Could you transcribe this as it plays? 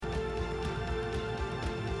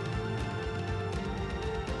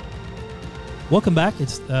Welcome back.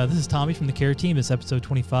 This is Tommy from the Care Team. It's episode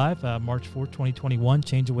 25, March 4th, 2021.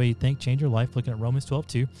 Change the way you think, change your life. Looking at Romans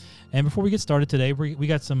 12:2. And before we get started today, we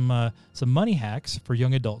got some money hacks for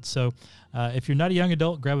young adults. So if you're not a young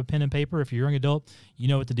adult, grab a pen and paper. If you're a young adult, you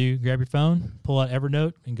know what to do. Grab your phone, pull out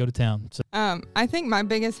Evernote, and go to town. So I think my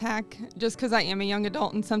biggest hack, just because I am a young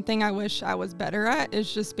adult and something I wish I was better at,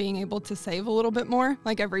 is just being able to save a little bit more,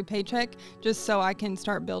 like every paycheck, just so I can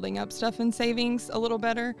start building up stuff in savings a little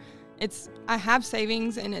better. I have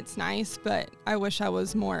savings and it's nice, but I wish I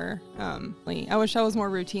was more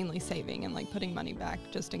routinely saving and like putting money back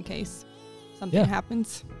just in case something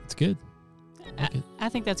happens. It's good. I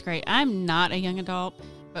think that's great. I'm not a young adult,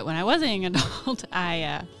 but when I was a young adult,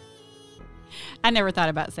 I never thought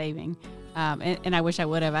about saving, and I wish I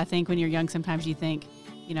would have. I think when you're young, sometimes you think,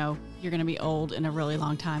 you're going to be old in a really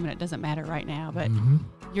long time, and it doesn't matter right now, but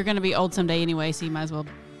you're going to be old someday anyway, so you might as well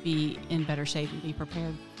be in better shape and be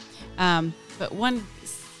prepared. But one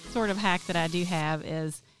sort of hack that I do have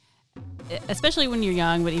is, especially when you're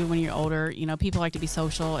young, but even when you're older, people like to be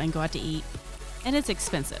social and go out to eat, and it's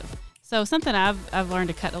expensive. So something I've learned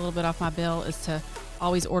to cut a little bit off my bill is to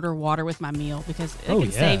always order water with my meal, because it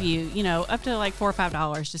can save you, up to like $4 or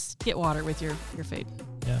 $5. Just get water with your food.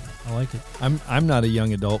 Yeah, I like it. I'm not a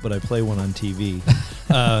young adult, but I play one on TV.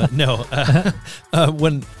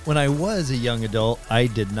 When I was a young adult, I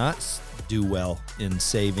did not do well in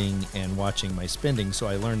saving and watching my spending, so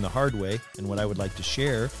I learned the hard way. And what I would like to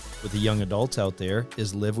share with the young adults out there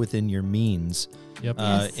is live within your means. Yep.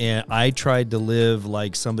 And I tried to live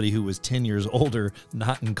like somebody who was 10 years older,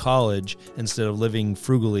 not in college, instead of living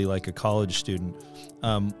frugally like a college student.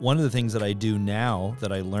 One of the things that I do now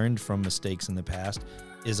that I learned from mistakes in the past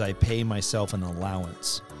is I pay myself an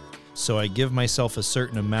allowance. So I give myself a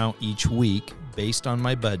certain amount each week based on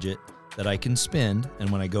my budget that I can spend, and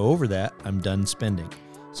when I go over that, I'm done spending.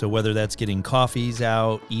 So whether that's getting coffees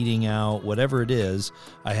out, eating out, whatever it is,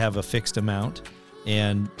 I have a fixed amount.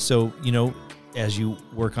 And so, as you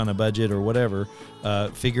work on a budget or whatever,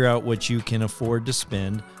 figure out what you can afford to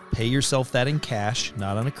spend. Pay yourself that in cash,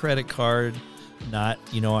 not on a credit card, not,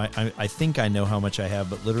 I think I know how much I have,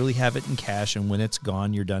 but literally have it in cash, and when it's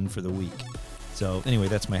gone, you're done for the week. So anyway,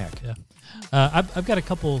 that's my hack. Yeah. I've got a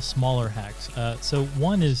couple smaller hacks. So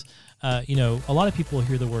one is, a lot of people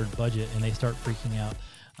hear the word budget and they start freaking out.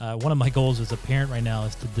 One of my goals as a parent right now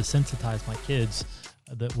is to desensitize my kids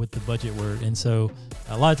with the budget word. And so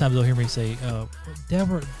a lot of times they'll hear me say, Dad,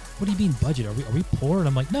 what do you mean budget? Are we poor? And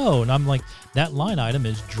I'm like, no. And I'm like, that line item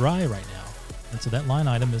is dry right now. And so that line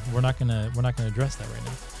item is, we're not gonna address that right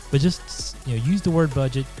now. But just, use the word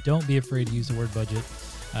budget. Don't be afraid to use the word budget.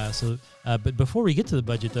 But before we get to the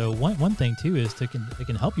budget, though, one thing too is that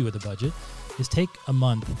can help you with the budget is take a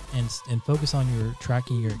month and focus on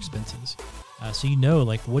tracking your expenses, so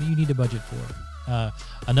what do you need to budget for.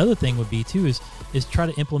 Another thing would be too is try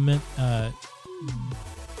to implement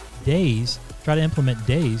days. Try to implement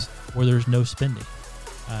days where there's no spending.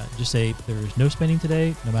 Just say there's no spending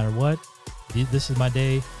today, no matter what. This is my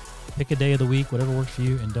day. Pick a day of the week, whatever works for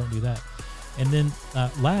you, and don't do that. And then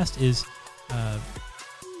last is.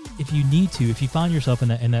 If you find yourself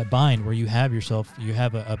in that bind where you have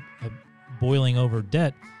a boiling over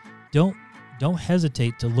debt, don't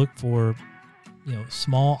hesitate to look for,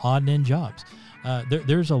 small odd end jobs.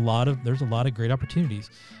 There's a lot of great opportunities.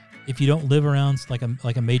 If you don't live around like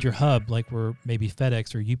a major hub, like where maybe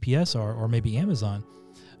FedEx or UPS are, or maybe Amazon,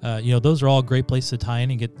 those are all great places to tie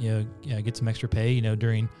in and get some extra pay,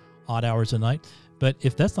 during odd hours of night. But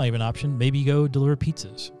if that's not even an option, maybe you go deliver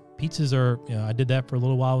pizzas. Pizzas are, I did that for a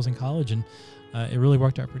little while. I was in college, and it really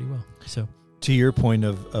worked out pretty well. So, to your point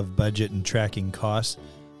of budget and tracking costs,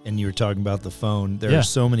 and you were talking about the phone, there are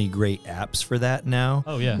so many great apps for that now.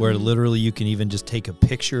 Oh, yeah. Where literally you can even just take a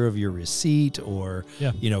picture of your receipt or,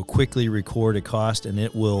 quickly record a cost, and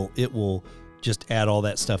it will just add all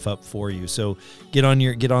that stuff up for you. So get on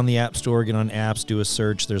the App Store, get on apps, do a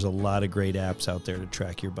search. There's a lot of great apps out there to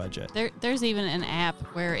track your budget. There's even an app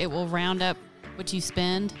where it will round up what you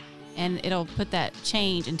spend, and it'll put that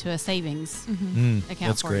change into a savings account.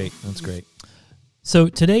 That's great. That's great. So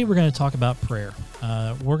today we're going to talk about prayer.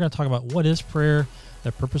 We're going to talk about what is prayer,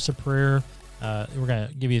 the purpose of prayer. We're going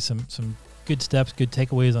to give you some good steps, good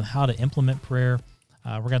takeaways on how to implement prayer.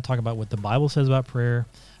 We're going to talk about what the Bible says about prayer.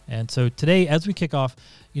 And so today, as we kick off,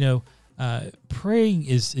 praying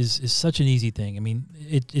is such an easy thing. I mean,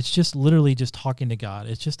 it's just literally just talking to God.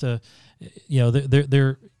 It's just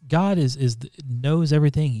God knows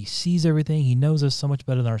everything. He sees everything. He knows us so much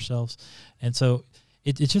better than ourselves. And so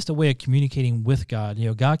it's just a way of communicating with God.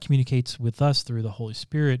 God communicates with us through the Holy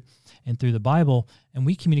Spirit and through the Bible, and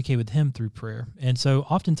we communicate with him through prayer. And so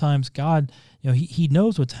oftentimes God, he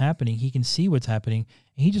knows what's happening. He can see what's happening,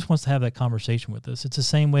 and he just wants to have that conversation with us. It's the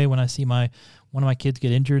same way when I see one of my kids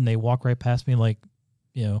get injured and they walk right past me like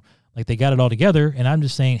they got it all together, and I'm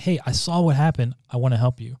just saying, hey, I saw what happened. I want to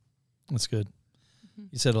help you. That's good.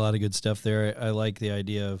 You said a lot of good stuff there. I like the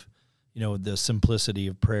idea of, the simplicity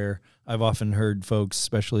of prayer. I've often heard folks,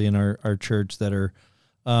 especially in our church, that are,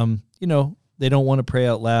 they don't want to pray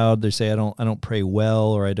out loud. They say, I don't pray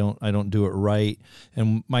well, or I don't do it right.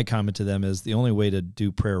 And my comment to them is the only way to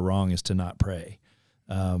do prayer wrong is to not pray.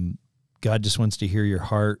 God just wants to hear your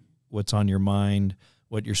heart, what's on your mind,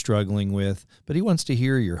 what you're struggling with, but he wants to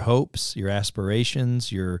hear your hopes, your aspirations,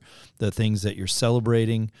 the things that you're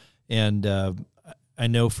celebrating. And I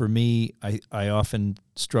know for me, I often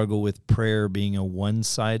struggle with prayer being a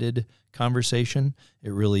one-sided conversation.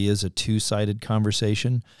 It really is a two-sided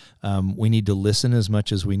conversation. We need to listen as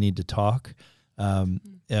much as we need to talk.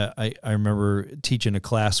 I remember teaching a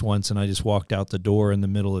class once, and I just walked out the door in the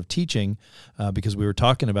middle of teaching because we were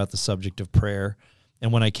talking about the subject of prayer.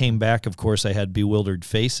 And when I came back, of course, I had bewildered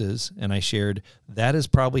faces, and I shared that is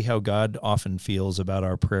probably how God often feels about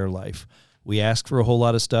our prayer life. We ask for a whole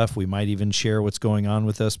lot of stuff. We might even share what's going on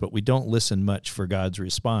with us, but we don't listen much for God's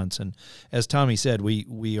response. And as Tommy said,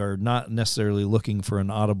 we are not necessarily looking for an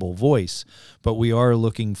audible voice, but we are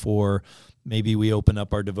looking for, maybe we open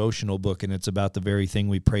up our devotional book and it's about the very thing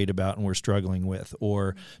we prayed about and we're struggling with,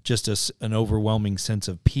 or just an overwhelming sense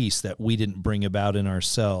of peace that we didn't bring about in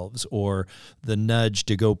ourselves, or the nudge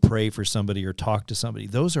to go pray for somebody or talk to somebody.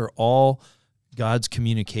 Those are all God's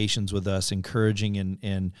communications with us, encouraging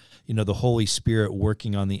and the Holy Spirit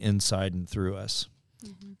working on the inside and through us.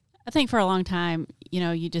 Mm-hmm. I think for a long time,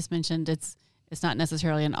 you just mentioned it's not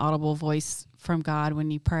necessarily an audible voice from God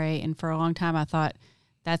when you pray. And for a long time, I thought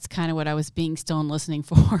that's kind of what I was being still and listening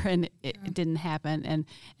for, and it didn't happen. And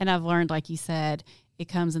I've learned, like you said, it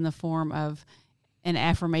comes in the form of an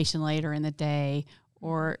affirmation later in the day,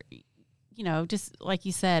 or, just like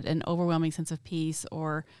you said, an overwhelming sense of peace,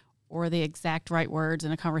 or the exact right words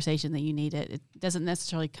in a conversation that you need it. It doesn't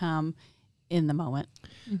necessarily come in the moment.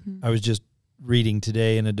 I was just reading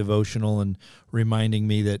today in a devotional and reminding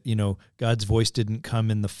me that, God's voice didn't come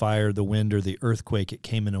in the fire, the wind, or the earthquake. It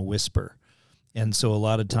came in a whisper. And so a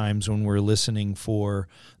lot of times when we're listening for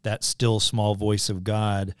that still small voice of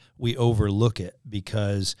God, we overlook it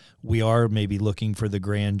because we are maybe looking for the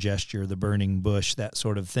grand gesture, the burning bush, that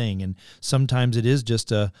sort of thing. And sometimes it is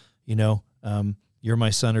just you're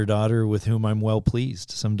my son or daughter with whom I'm well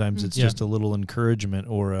pleased. Sometimes it's just a little encouragement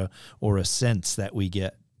or a sense that we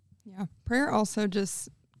get. Yeah. Prayer also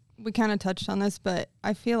we kind of touched on this, but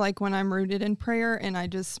I feel like when I'm rooted in prayer and I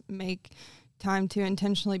just make time to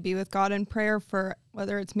intentionally be with God in prayer, for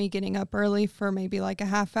whether it's me getting up early for maybe like a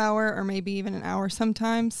half hour or maybe even an hour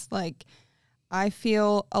sometimes, like I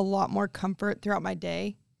feel a lot more comfort throughout my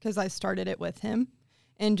day because I started it with him,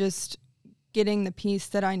 and just getting the peace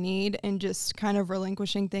that I need and just kind of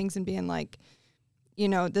relinquishing things and being like,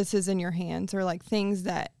 this is in your hands, or like things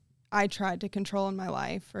that I tried to control in my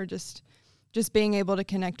life, or just being able to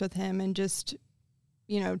connect with him and just,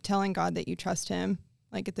 telling God that you trust him,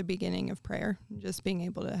 like at the beginning of prayer, just being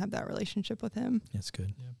able to have that relationship with him. That's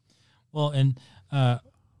good. Yeah. Well, and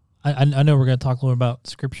I know we're going to talk a little about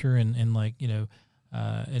scripture and like,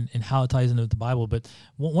 and how it ties into the Bible. But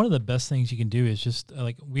one of the best things you can do is just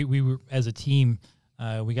like we were as a team,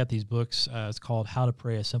 we got these books. It's called How to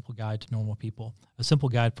Pray, A Simple Guide to Normal People, a simple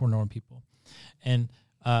guide for normal people. And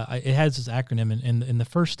it has this acronym. And in the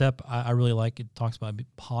first step, I really like it. Talks about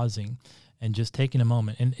pausing and just taking a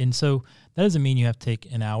moment. And so that doesn't mean you have to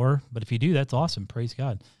take an hour, but if you do, that's awesome. Praise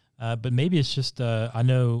God. But maybe it's just, I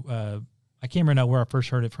know, I can't remember now where I first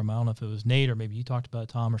heard it from. I don't know if it was Nate or maybe you talked about it,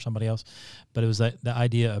 Tom, or somebody else, but it was the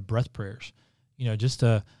idea of breath prayers. Just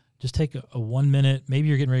take a 1 minute. Maybe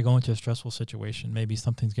you're getting ready to go into a stressful situation. Maybe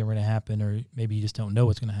something's getting ready to happen, or maybe you just don't know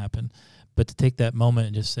what's going to happen. But to take that moment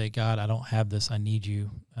and just say, God, I don't have this. I need you.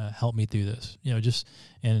 Help me through this. Just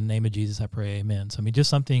in the name of Jesus, I pray, amen. So, just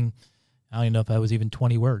something, I don't even know if that was even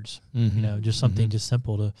 20 words, just something just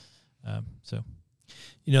simple to,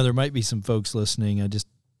 there might be some folks listening. I just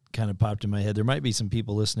kind of popped in my head. There might be some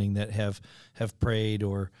people listening that have prayed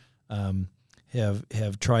or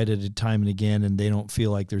have tried it time and again, and they don't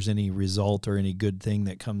feel like there's any result or any good thing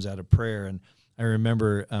that comes out of prayer. And I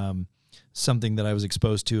remember something that I was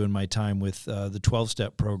exposed to in my time with the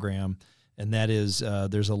 12-step program, and that is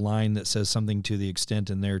there's a line that says something to the extent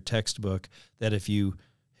in their textbook that if you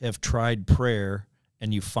have tried prayer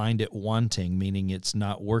and you find it wanting, meaning it's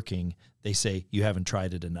not working, they say, you haven't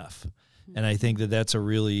tried it enough. And I think that that's a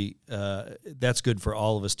really, that's good for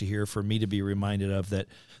all of us to hear, for me to be reminded of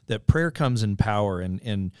that prayer comes in power.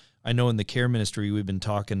 And I know in the care ministry, we've been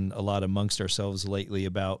talking a lot amongst ourselves lately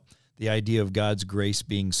about the idea of God's grace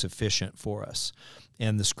being sufficient for us.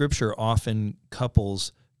 And the scripture often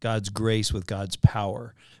couples God's grace with God's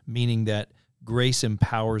power, meaning that grace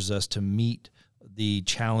empowers us to meet the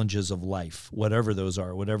challenges of life, whatever those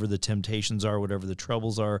are, whatever the temptations are, whatever the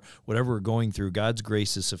troubles are, whatever we're going through, God's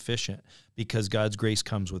grace is sufficient because God's grace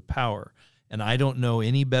comes with power. And I don't know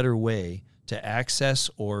any better way to access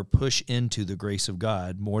or push into the grace of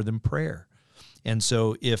God more than prayer. And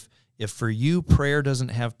so if for you prayer doesn't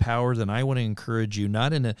have power, then I want to encourage you,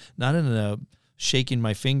 not in a shaking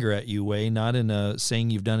my finger at you way, not in a saying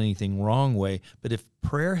you've done anything wrong way, but if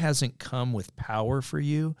prayer hasn't come with power for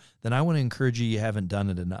you, then I want to encourage you haven't done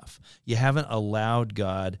it enough. You haven't allowed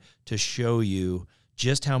God to show you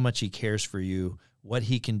just how much he cares for you, what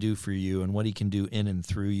he can do for you, and what he can do in and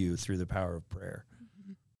through you through the power of prayer.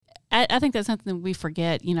 I think that's something that we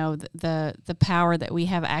forget, the power that we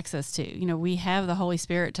have access to. We have the Holy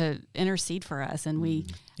Spirit to intercede for us. And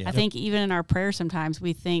I think even in our prayers sometimes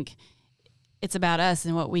we think it's about us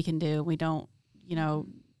and what we can do. We don't,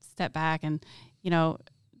 step back and,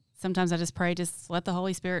 sometimes I just pray, just let the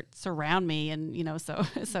Holy Spirit surround me. And,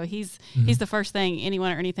 so he's the first thing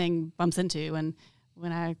anyone or anything bumps into. And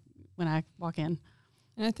when I walk in.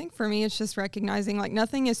 And I think for me, it's just recognizing like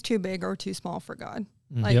nothing is too big or too small for God.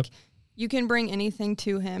 You can bring anything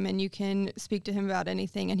to him and you can speak to him about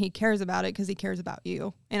anything and he cares about it because he cares about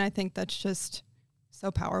you. And I think that's just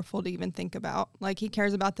so powerful to even think about. Like he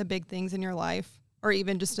cares about the big things in your life or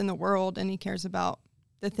even just in the world, and he cares about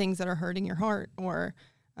the things that are hurting your heart or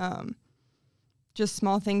just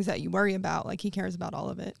small things that you worry about. Like he cares about all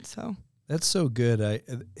of it. So that's so good.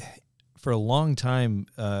 For a long time,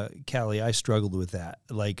 Callie, I struggled with that,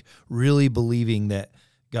 like really believing that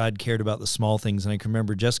God cared about the small things. And I can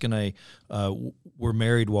remember Jessica and I were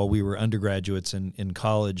married while we were undergraduates in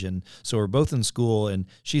college. And so we're both in school, and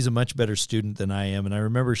she's a much better student than I am. And I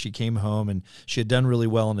remember she came home and she had done really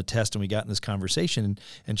well on the test, and we got in this conversation.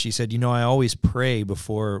 And she said, I always pray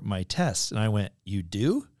before my tests. And I went, you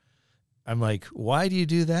do? I'm like, why do you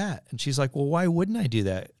do that? And she's like, well, why wouldn't I do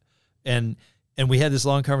that? And we had this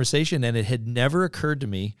long conversation, and it had never occurred to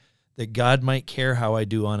me that God might care how I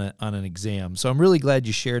do on an exam. So I'm really glad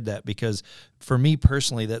you shared that, because for me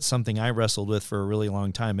personally, that's something I wrestled with for a really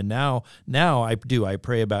long time. And now I do. I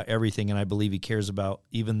pray about everything, and I believe he cares about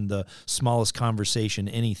even the smallest conversation,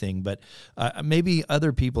 anything. But maybe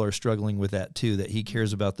other people are struggling with that too, that he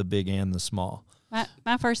cares about the big and the small.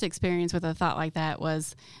 My first experience with a thought like that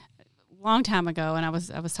was a long time ago, and I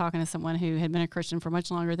was talking to someone who had been a Christian for much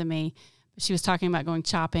longer than me. She was talking about going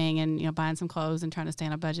shopping and, buying some clothes and trying to stay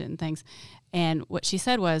on a budget and things. And what she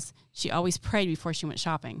said was she always prayed before she went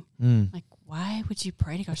shopping. Like, why would you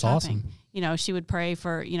pray to go shopping? Awesome. She would pray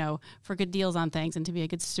for, for good deals on things and to be a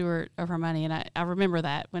good steward of her money. And I remember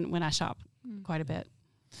that when I shop quite a bit.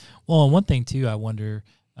 Well, and one thing too, I wonder,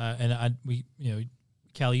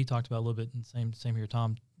 Callie, you talked about a little bit, and same here,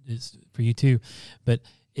 Tom, is for you too, but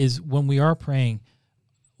is when we are praying,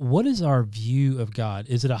 what is our view of God?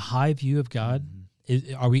 Is it a high view of God?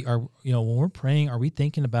 When we're praying, are we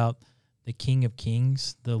thinking about the King of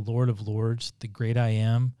Kings, the Lord of Lords, the great I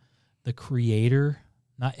am, the creator,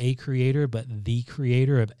 not a creator, but the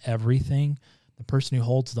creator of everything, the person who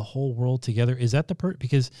holds the whole world together? Is that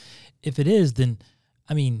because if it is, then,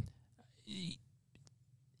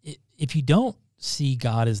 if you don't see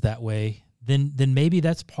God as that way, then maybe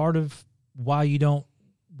that's part of why you don't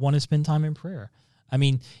want to spend time in prayer.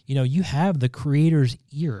 You have the Creator's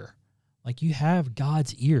ear, like you have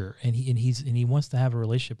God's ear, and he wants to have a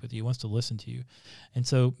relationship with you. He wants to listen to you, and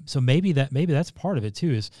so maybe that's part of it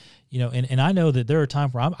too. Is and I know that there are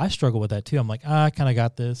times where I struggle with that too. I'm like, I kind of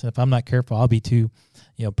got this. And if I'm not careful, I'll be too,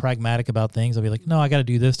 pragmatic about things. I'll be like, no, I got to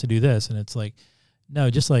do this to do this, and it's like, no,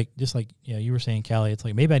 just like you were saying, Callie, it's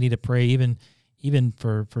like maybe I need to pray even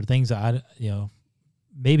for things that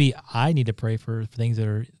maybe I need to pray for things that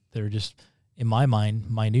are just, in my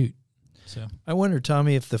mind, minute. So I wonder,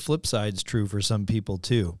 Tommy, if the flip side's true for some people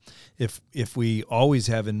too. If we always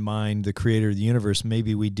have in mind the creator of the universe,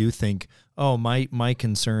 maybe we do think, oh, my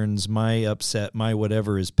concerns, my upset, my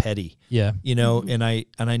whatever is petty. Yeah. And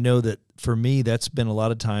I know that for me, that's been a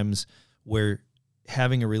lot of times where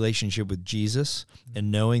having a relationship with Jesus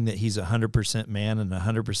and knowing that he's 100% man and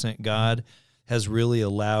 100% God has really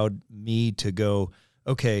allowed me to go,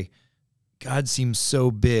 okay, God seems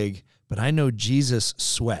so big, but I know Jesus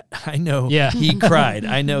sweat. I know Yeah. he cried.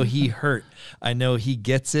 I know he hurt. I know he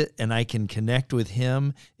gets it, and I can connect with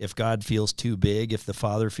him if God feels too big, if the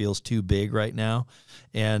Father feels too big right now.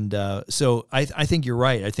 And so I think you're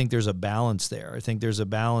right. I think there's a balance there. I think there's a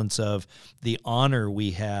balance of the honor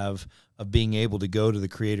we have of being able to go to the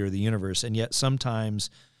creator of the universe, and yet sometimes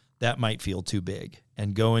that might feel too big.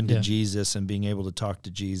 And going to Jesus and being able to talk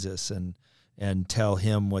to Jesus and tell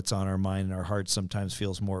him what's on our mind and our hearts sometimes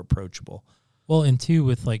feels more approachable. Well, and two,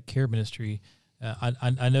 with like care ministry,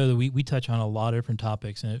 I know that we touch on a lot of different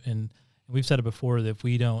topics, and we've said it before that if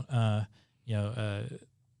we don't, I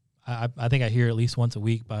think I hear at least once a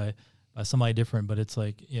week by somebody different, but it's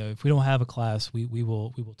like, if we don't have a class, we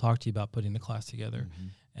will talk to you about putting the class together,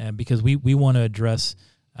 and because we want to address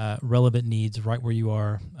relevant needs right where you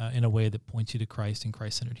are in a way that points you to Christ and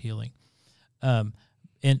Christ-centered healing, and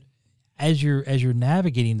as you're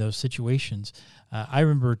navigating those situations, I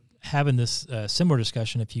remember having this similar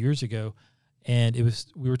discussion a few years ago, and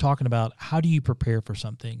we were talking about how do you prepare for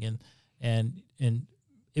something, and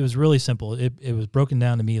it was really simple. It was broken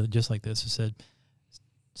down to me just like this. It said,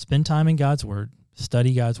 spend time in God's Word,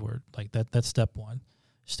 study God's Word, like that. That's step one.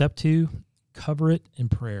 Step two, cover it in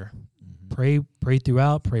prayer. Pray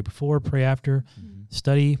throughout, pray before, pray after,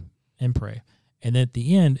 study and pray. And at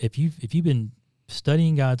the end, if you've been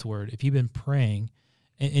studying God's Word, if you've been praying,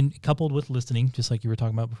 and coupled with listening, just like you were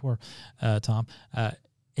talking about before, Tom,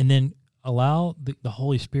 and then allow the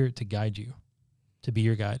Holy Spirit to guide you, to be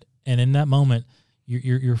your guide. And in that moment,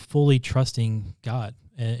 you're fully trusting God,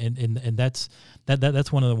 and that's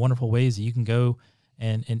one of the wonderful ways that you can go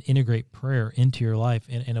and integrate prayer into your life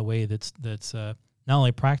in a way that's not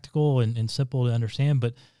only practical and simple to understand,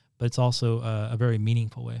 but it's also a very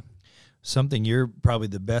meaningful way. Something you're probably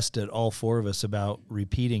the best at, all four of us, about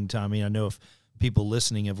repeating, Tommy. I know if people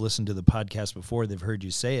listening have listened to the podcast before, they've heard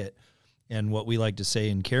you say it. And what we like to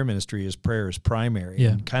say in care ministry is prayer is primary. Yeah.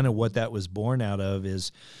 And kind of what that was born out of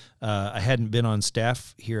is I hadn't been on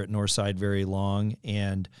staff here at Northside very long,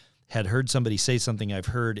 and had heard somebody say something I've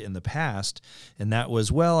heard in the past, and that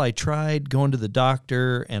was, well, I tried going to the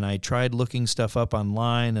doctor, and I tried looking stuff up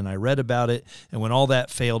online, and I read about it, and when all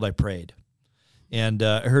that failed, I prayed. And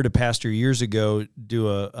I heard a pastor years ago do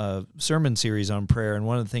a sermon series on prayer, and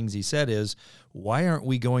one of the things he said is, why aren't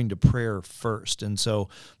we going to prayer first? And so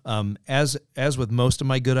as with most of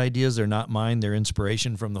my good ideas, they're not mine, they're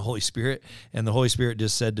inspiration from the Holy Spirit, and the Holy Spirit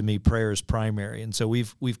just said to me, prayer is primary. And so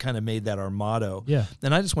we've kind of made that our motto. Yeah.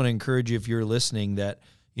 And I just want to encourage you, if you're listening, that,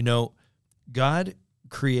 God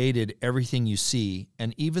created everything you see,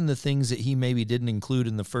 and even the things that he maybe didn't include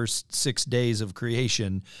in the first 6 days of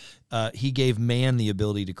creation, he gave man the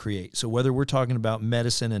ability to create. So whether we're talking about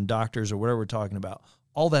medicine and doctors or whatever we're talking about,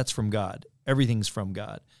 all that's from God. Everything's from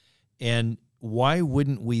God. And why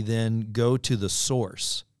wouldn't we then go to the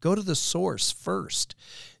source? Go to the source first.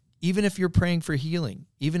 Even if you're praying for healing,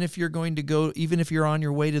 even if you're on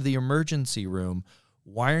your way to the emergency room,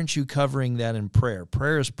 why aren't you covering that in prayer?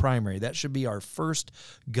 Prayer is primary. That should be our first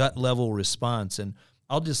gut level response. And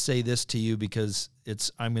I'll just say this to you, because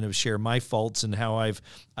I'm going to share my faults and how I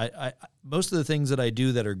most of the things that I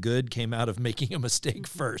do that are good came out of making a mistake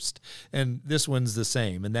first. And this one's the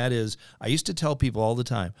same. And that is, I used to tell people all the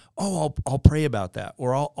time, oh, I'll pray about that,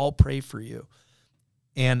 or I'll pray for you.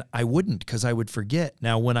 And I wouldn't, because I would forget.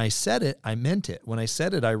 Now, when I said it, I meant it. When I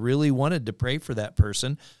said it, I really wanted to pray for that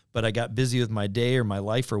person, but I got busy with my day or my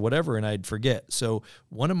life or whatever, and I'd forget. So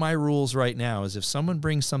one of my rules right now is, if someone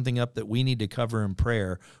brings something up that we need to cover in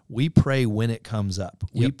prayer, we pray when it comes up.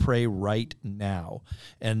 Yep. We pray right now.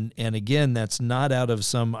 And again, that's not out of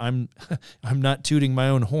some, I'm not tooting my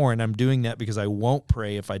own horn. I'm doing that because I won't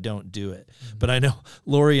pray if I don't do it. Mm-hmm. But I know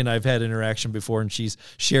Lori and I've had interaction before, and she's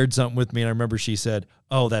shared something with me, and I remember she said,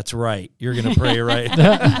 oh, that's right, you're going to pray right.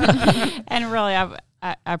 And really,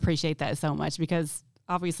 I appreciate that so much, because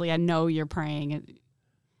obviously I know you're praying.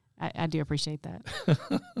 I do appreciate that.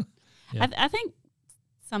 Yeah. I think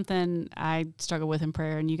something I struggle with in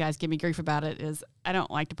prayer, and you guys give me grief about it, is I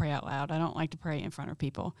don't like to pray out loud. I don't like to pray in front of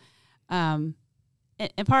people. And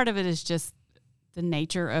part of it is just the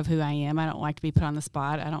nature of who I am. I don't like to be put on the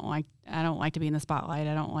spot. I don't like to be in the spotlight.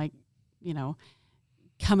 I don't like,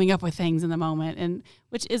 coming up with things in the moment, and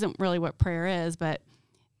which isn't really what prayer is. But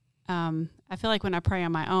I feel like when I pray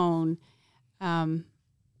on my own,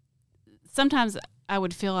 sometimes I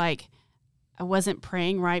would feel like I wasn't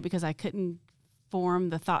praying right because I couldn't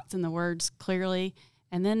form the thoughts and the words clearly.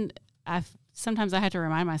 And then sometimes I had to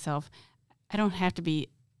remind myself, I don't have to be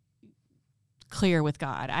clear with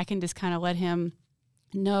God. I can just kind of let him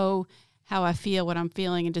know how I feel, what I'm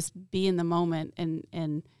feeling, and just be in the moment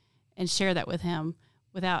and share that with him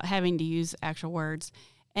without having to use actual words.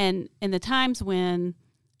 And in the times when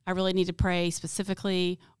I really need to pray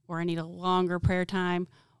specifically or I need a longer prayer time,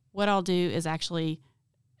 what I'll do is actually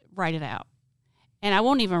write it out. And I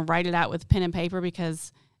won't even write it out with pen and paper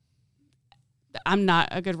because I'm not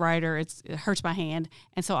a good writer. It hurts my hand.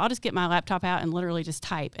 And so I'll just get my laptop out and literally just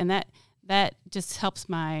type. And that just helps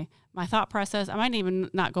my thought process. I might even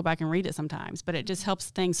not go back and read it sometimes, but it just helps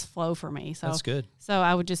things flow for me. So that's good. So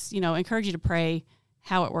I would just, encourage you to pray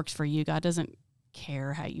how it works for you. God doesn't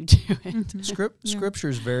care how you do it. Mm-hmm. Scripture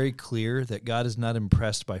is very clear that God is not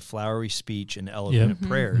impressed by flowery speech and eloquent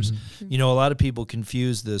prayers. Mm-hmm. A lot of people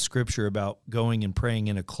confuse the scripture about going and praying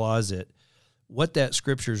in a closet. What that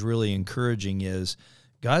scripture is really encouraging is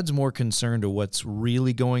God's more concerned with what's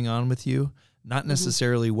really going on with you, not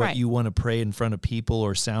necessarily what you want to pray in front of people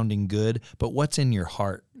or sounding good, but what's in your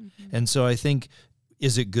heart. And so I think,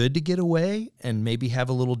 is it good to get away and maybe have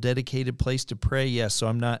a little dedicated place to pray? Yes. So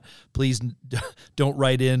I'm not, please don't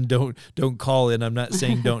write in, don't call in. I'm not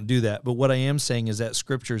saying don't do that. But what I am saying is that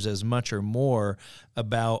scripture is as much or more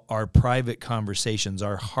about our private conversations,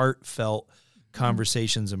 our heartfelt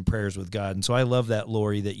conversations and prayers with God. And so I love that,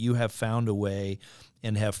 Lori, that you have found a way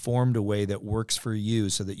and have formed a way that works for you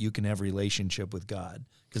so that you can have relationship with God,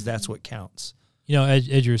 because that's what counts. As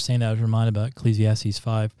you were saying that, I was reminded about Ecclesiastes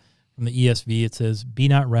 5. From the ESV, it says, "Be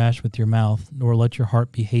not rash with your mouth, nor let your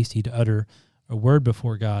heart be hasty to utter a word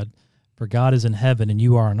before God, for God is in heaven and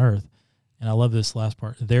you are on earth." And I love this last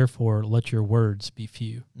part. "Therefore, let your words be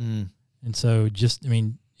few." And so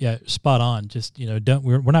spot on. Just,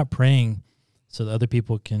 we're not praying so that other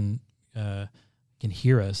people can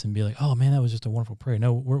hear us and be like, "Oh man, that was just a wonderful prayer."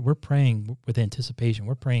 No, we're praying with anticipation.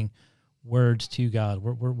 We're praying words to God.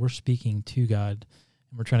 We're speaking to God,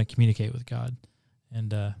 and we're trying to communicate with God.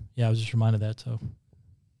 And I was just reminded of that. So,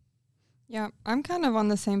 yeah, I'm kind of on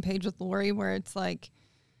the same page with Lori, where it's like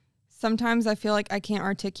sometimes I feel like I can't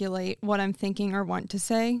articulate what I'm thinking or want to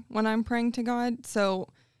say when I'm praying to God. So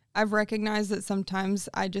I've recognized that sometimes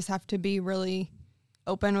I just have to be really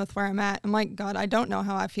open with where I'm at. I'm like, "God, I don't know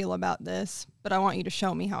how I feel about this, but I want you to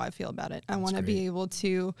show me how I feel about it. I want to be able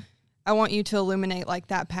to, I want you to illuminate like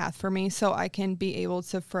that path for me so I can be able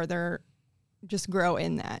to further just grow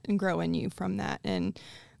in that and grow in you from that." And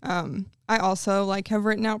I also have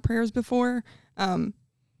written out prayers before,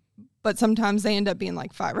 but sometimes they end up being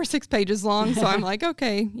 5 or 6 pages long. So I'm like,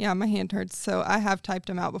 okay, yeah, my hand hurts. So I have typed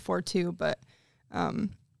them out before too. But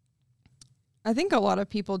I think a lot of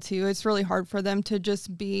people too, it's really hard for them to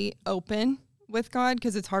just be open with God,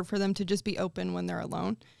 because it's hard for them to just be open when they're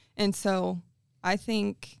alone. And so I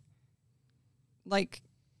think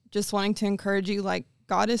just wanting to encourage you,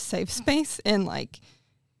 God is safe space, and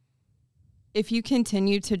if you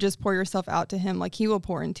continue to just pour yourself out to him, he will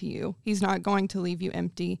pour into you. He's not going to leave you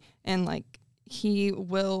empty, and he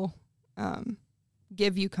will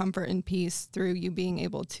give you comfort and peace through you being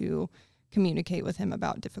able to communicate with him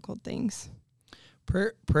about difficult things.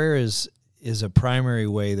 Prayer is a primary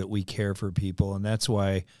way that we care for people, and that's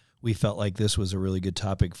why we felt like this was a really good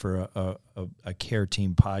topic for a care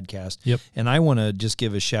team podcast. Yep. And I want to just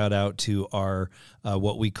give a shout out to our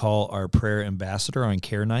what we call our prayer ambassador on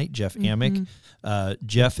Care Night, Jeff Amick.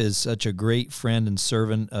 Jeff is such a great friend and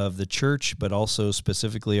servant of the church, but also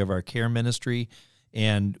specifically of our care ministry.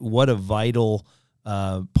 And what a vital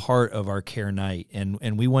part of our Care Night.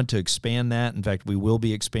 And we want to expand that. In fact, we will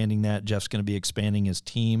be expanding that. Jeff's going to be expanding his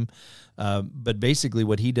team. But basically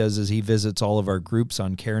what he does is he visits all of our groups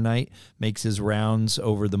on Care Night, makes his rounds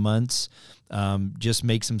over the months, just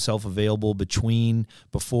makes himself available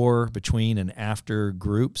before, between, and after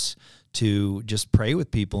groups to just pray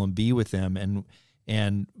with people and be with them.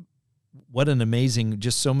 And what an amazing,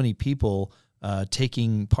 just so many people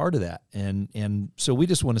taking part of that. And so we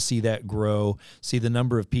just want to see that grow, see the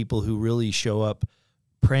number of people who really show up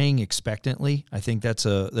praying expectantly. I think that's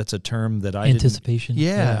a term that I anticipation.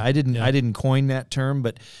 I didn't coin that term,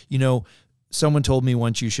 but someone told me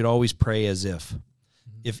once, you should always pray as if.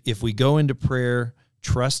 If we go into prayer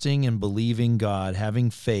trusting and believing God,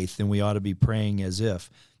 having faith, then we ought to be praying as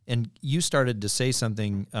if. And you started to say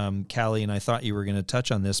something, Callie, and I thought you were going to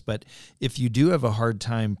touch on this, but if you do have a hard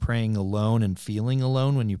time praying alone and feeling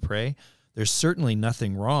alone when you pray, there's certainly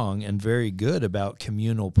nothing wrong and very good about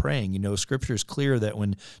communal praying. Scripture is clear that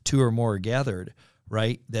when 2 or more are gathered,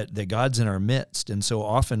 right, that God's in our midst. And so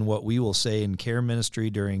often what we will say in care ministry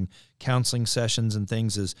during counseling sessions and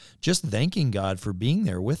things is just thanking God for being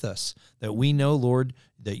there with us, that we know, Lord,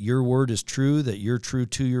 that your word is true, that you're true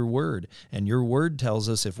to your word. And your word tells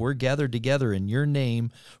us if we're gathered together in your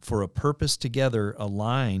name for a purpose together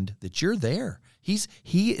aligned, that you're there.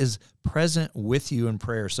 He is present with you in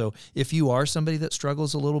prayer. So if you are somebody that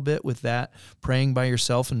struggles a little bit with that, praying by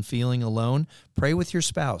yourself and feeling alone, pray with your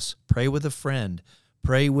spouse, pray with a friend,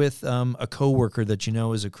 pray with a coworker that you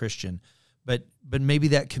know is a Christian. But maybe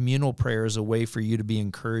that communal prayer is a way for you to be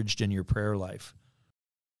encouraged in your prayer life.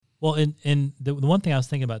 Well, and the one thing I was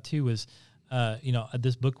thinking about too was,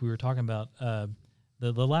 this book we were talking about,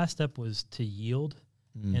 the last step was to yield.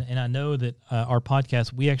 And I know that our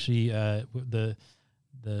podcast, we actually, the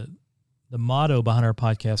motto behind our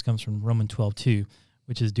podcast comes from Romans 12:2,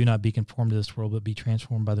 which is, do not be conformed to this world, but be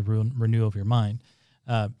transformed by the renewal of your mind.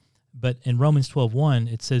 But in Romans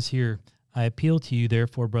 12:1, it says here, I appeal to you,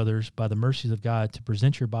 therefore, brothers, by the mercies of God, to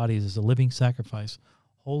present your bodies as a living sacrifice,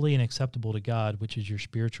 holy and acceptable to God, which is your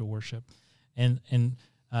spiritual worship. And in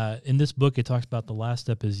this book, it talks about the last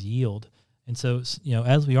step is yield. And so,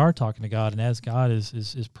 as we are talking to God, and as God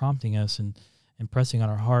is prompting us and pressing on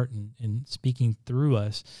our heart and speaking through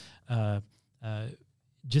us,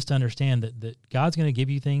 just to understand that God's going to give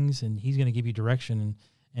you things and He's going to give you direction.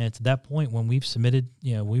 And it's at that point when we've submitted,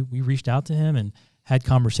 we reached out to Him and had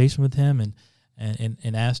conversation with Him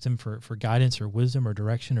and asked Him for guidance or wisdom or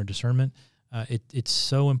direction or discernment. It's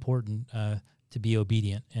so important to be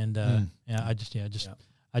obedient. And I'm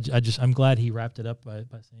glad he wrapped it up by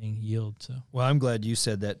saying yield. So, well, I'm glad you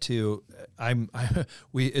said that too.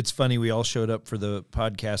 It's funny. We all showed up for the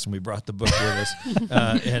podcast and we brought the book with us.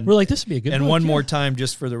 And we're like, this would be a good. And book, one more time,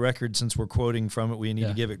 just for the record, since we're quoting from it, we need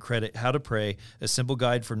to give it credit. How to Pray: A Simple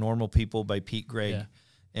Guide for Normal People by Pete Greig. Yeah.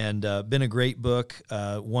 And been a great book,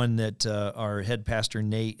 one that our head pastor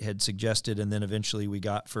Nate had suggested, and then eventually we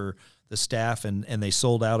got for the staff, and they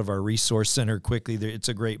sold out of our resource center quickly. It's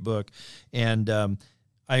a great book. And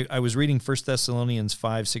I was reading 1 Thessalonians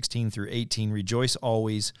 5:16-18, rejoice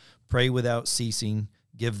always, pray without ceasing,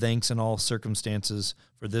 give thanks in all circumstances,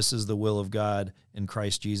 for this is the will of God in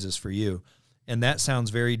Christ Jesus for you. And that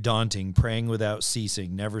sounds very daunting, praying without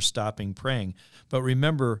ceasing, never stopping praying. But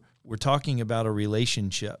remember, we're talking about a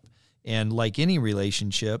relationship. And like any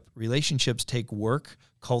relationship, relationships take work,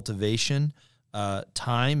 cultivation,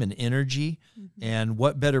 time and energy. Mm-hmm. And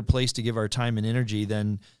what better place to give our time and energy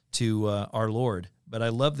than to our Lord? But I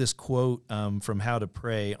love this quote from How to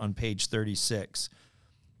Pray on page 36.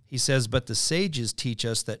 He says, but the sages teach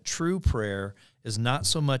us that true prayer is not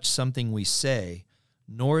so much something we say,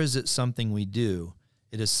 nor is it something we do.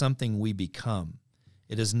 It is something we become.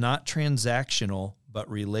 It is not transactional, but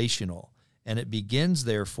relational. And it begins,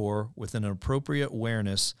 therefore, with an appropriate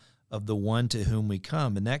awareness of the one to whom we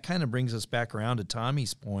come. And that kind of brings us back around to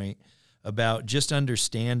Tommy's point about just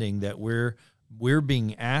understanding that we're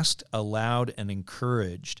being asked, allowed, and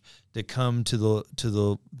encouraged to come to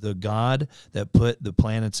the God that put the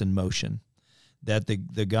planets in motion. That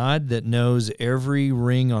the God that knows every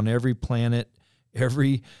ring on every planet,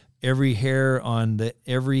 every hair on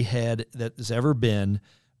every head that has ever been,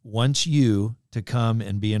 wants you to come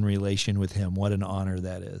and be in relation with Him. What an honor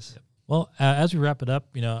that is. Well, as we wrap it up,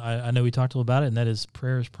 I know we talked a little about it, and that is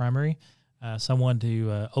prayer is primary. Someone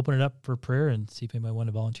to open it up for prayer and see if anybody want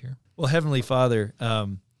to volunteer. Well, Heavenly Father,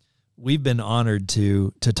 we've been honored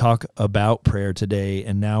to talk about prayer today,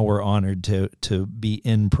 and now we're honored to be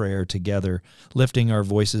in prayer together, lifting our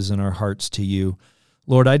voices and our hearts to you.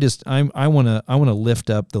 Lord, I want to lift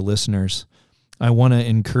up the listeners. I want to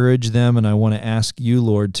encourage them, and I want to ask you,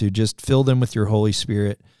 Lord, to just fill them with your Holy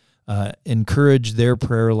Spirit, encourage their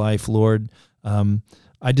prayer life, Lord.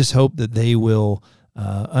 I just hope that they will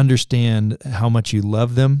understand how much you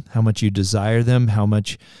love them, how much you desire them, how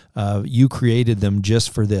much you created them just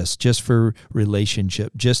for this, just for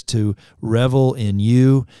relationship, just to revel in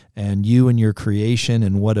you and your creation,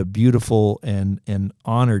 and what a beautiful and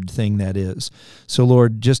honored thing that is. So,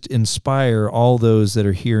 Lord, just inspire all those that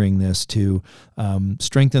are hearing this to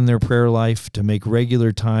strengthen their prayer life, to make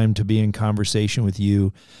regular time to be in conversation with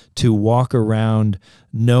you, to walk around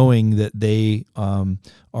knowing that they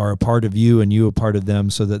are a part of you and you a part of them,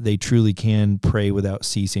 so that they truly can pray without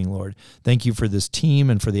ceasing, Lord. Thank you for this team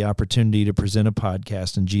and for the opportunity to present a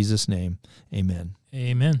podcast. In Jesus' name, amen.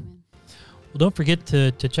 Amen. Well, don't forget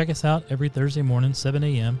to check us out every Thursday morning, 7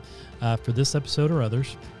 a.m. For this episode or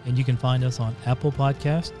others. And you can find us on Apple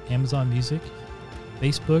Podcast, Amazon Music,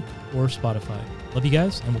 Facebook, or Spotify. Love you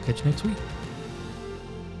guys, and we'll catch you next week.